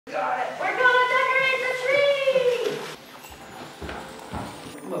Got it. We're gonna decorate the tree!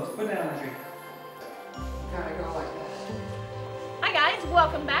 Look, put that on the tree. Gotta go like that. Hi guys,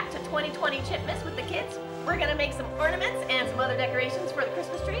 welcome back to 2020 Chimpmas with the kids. We're gonna make some ornaments and some other decorations for the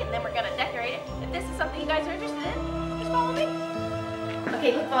Christmas tree, and then we're gonna decorate it. If this is something you guys are interested in, just follow me.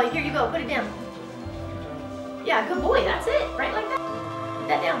 Okay, look, Molly, here you go. Put it down. Yeah, good boy. That's it. Right like that. Put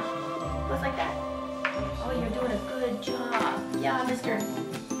that down. Goes like that. Oh, you're doing a good job. Yeah, mister.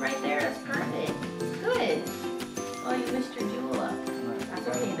 Right there. That's perfect. Good. Oh, you missed your jewel up. That's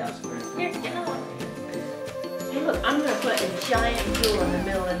okay, though. Here, get another one. Hey, look, I'm going to put a giant jewel in the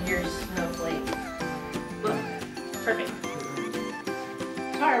middle of your snowflake. Look. Perfect.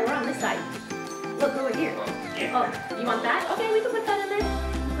 Tara, we're on this side. Look, over here. Oh, you want that? Okay, we can put that in there.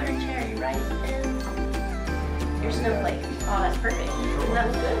 Put a cherry right in your snowflake. Oh, that's perfect. Doesn't that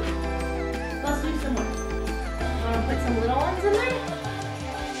look good? Let's do some more. You want to put some little ones in there?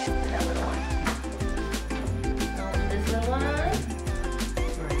 Put that little one. I'll do this little one.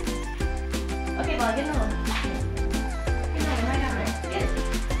 Okay, well, get another one. Get another one right out there. Get it.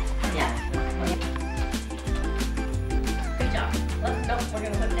 Yeah. Good job. Let's go. We're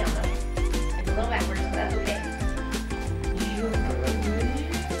going to put it down though. It's a little backwards, but that's okay.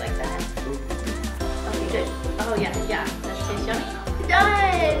 Like that. Okay, good. Oh, yeah. That tastes yummy.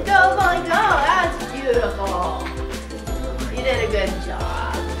 Done! Go, Molly, go! That's beautiful. You did a good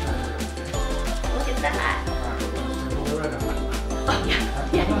job. Look at that. Oh,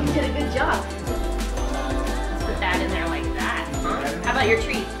 yeah, you did a good job. Let's put that in there like that. How about your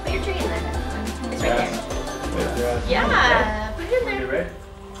tree? Put your tree in there. It's right there. Yeah, put it in there.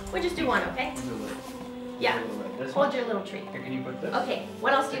 We'll just do one, okay? Yeah. Hold your little tree. Here, can you put this? Okay,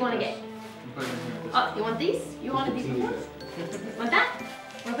 what else do you want to get? Oh, you want these? You wanted these before? Want that?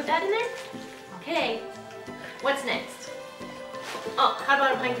 Want to put that in there? Okay. What's next? Oh, how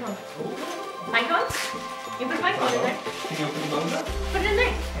about a pine cone? Pine cone? You put a pine cone in there. Can you open the bones up? Put it in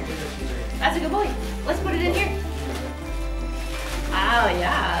there. That's a good boy. Let's put it in here. Oh,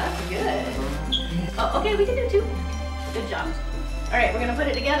 yeah, that's good. Oh, okay, we can do two. Good job. All right, we're going to put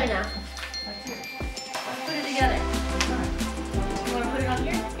it together now. Let's put it together. You want to put it on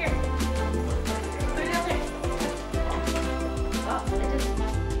here? Here. Put it out there. Oh, it just...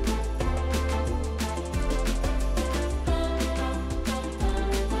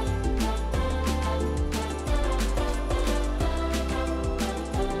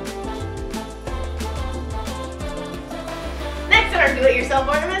 Next on our do-it-yourself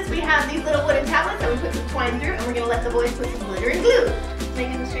ornaments, we have these little wooden tablets that we put some twine through, and we're going to let the boys put some glitter and glue.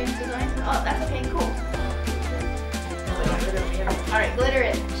 Making the strange designs. Oh, that's okay, cool. All right, glitter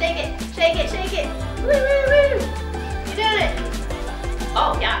it. Shake it, shake it, shake it. Woo, woo, woo. You doing it?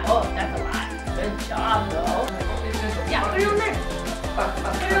 Oh, yeah. Oh, that's a lot. Good job, though. Yeah, put it on there. Put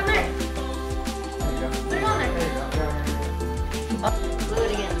it on there. Put it on there. Oh, glue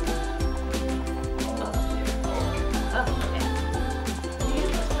it again. Oh, okay.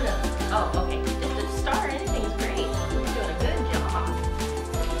 Oh, okay. Just a star, anything's great. You're doing a good job.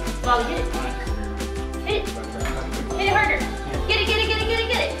 Molly, get it. Hit it. Hit it harder. Get it, get it, get it, get it,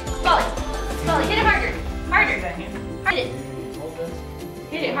 get it. Molly. Molly, hit it harder. Harder. Hit it.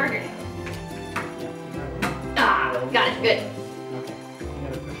 Hit it harder. Ah, got it. Good.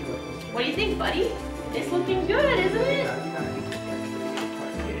 What do you think, buddy? It's looking good, isn't it?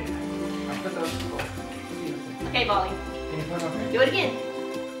 Okay, Molly. Do it again.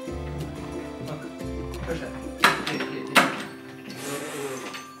 Push it.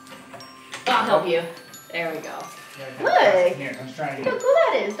 I'll help you. There we go. Look! Here, let's try it again. Look how cool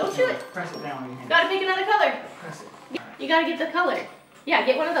that is. Don't shoot it. Press it down when you hand. Gotta pick another color. Press it. You gotta get the color. Yeah,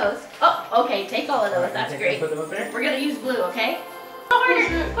 get one of those. Oh, okay. Take all of those. That's great. Put them up there? We're gonna use blue, okay?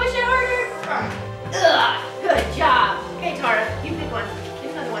 Harder. Push it harder. Ugh. Good job. Okay, Tara. You pick one.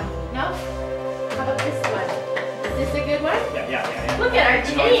 Pick another one. No? How about this one? Is this a good one? Yeah. Look at our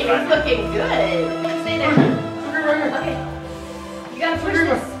team. It's looking good. Stay there. Okay. You gotta push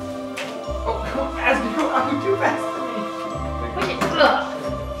this. Oh, go fast. Go out too fast for me. Push it.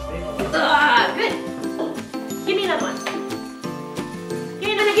 Good. Give me another one. Give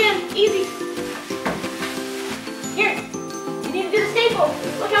me another again. Easy. Here. You need to do the staple.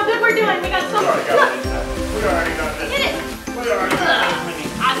 Look how good we're doing. We got so much. Look. We already got this. Get it. We already got this.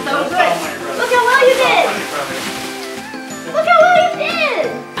 That's so good. Look how well you did. Look how well you did.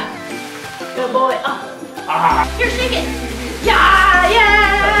 Good boy. Oh. Here, shake it. Yeah.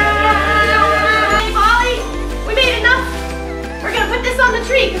 Hey, Molly. We made enough. We're going to put this on the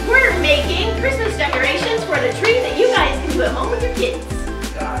tree because we're making Christmas decorations for the tree that you guys can do at home with your kids.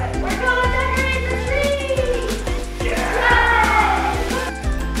 Got it. We're going to decorate the tree. Yeah.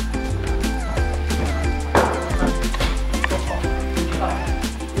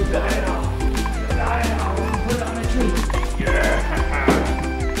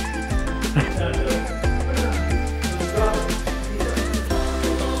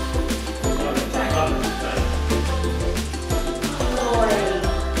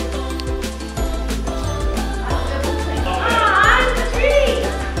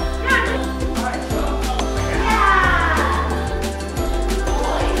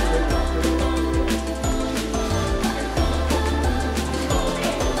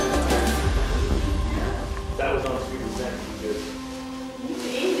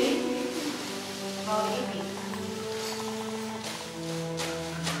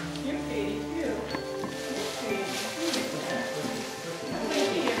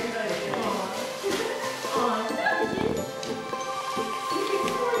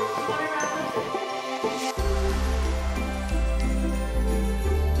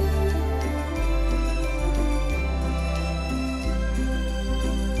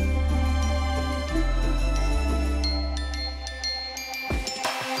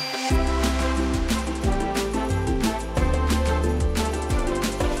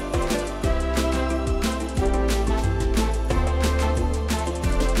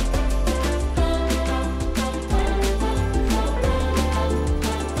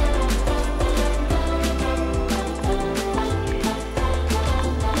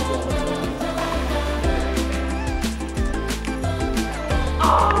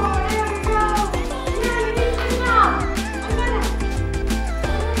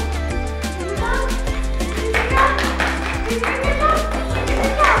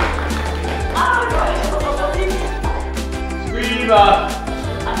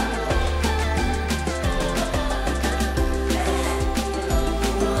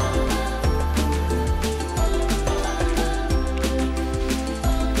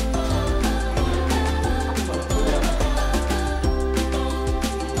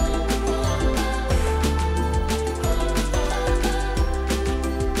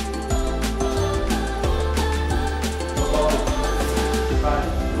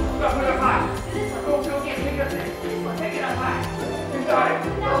 Bye.